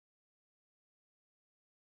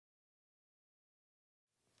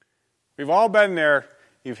We've all been there.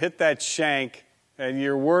 You've hit that shank, and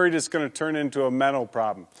you're worried it's going to turn into a mental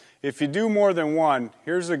problem. If you do more than one,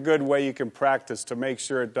 here's a good way you can practice to make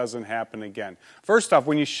sure it doesn't happen again. First off,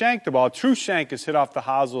 when you shank the ball, a true shank is hit off the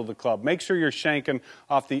hosel of the club. Make sure you're shanking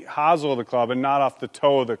off the hosel of the club and not off the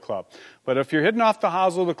toe of the club. But if you're hitting off the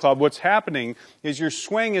hosel of the club, what's happening is your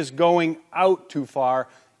swing is going out too far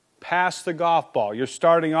past the golf ball. You're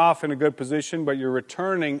starting off in a good position, but you're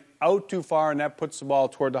returning out too far, and that puts the ball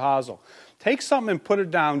toward the hosel. Take something and put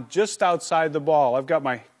it down just outside the ball. I've got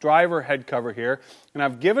my driver head cover here, and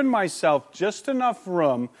I've given myself just enough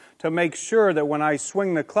room to make sure that when I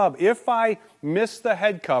swing the club, if I miss the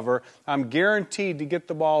head cover, I'm guaranteed to get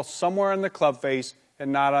the ball somewhere on the club face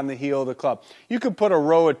and not on the heel of the club. You could put a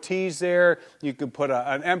row of tees there. You could put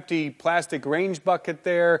an empty plastic range bucket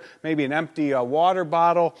there, maybe an empty water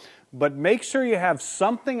bottle. But make sure you have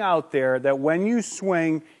something out there that when you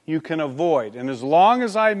swing, you can avoid. And as long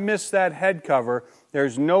as I miss that head cover,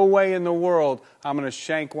 there's no way in the world I'm going to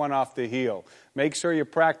shank one off the heel. Make sure you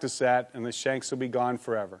practice that, and the shanks will be gone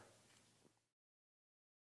forever.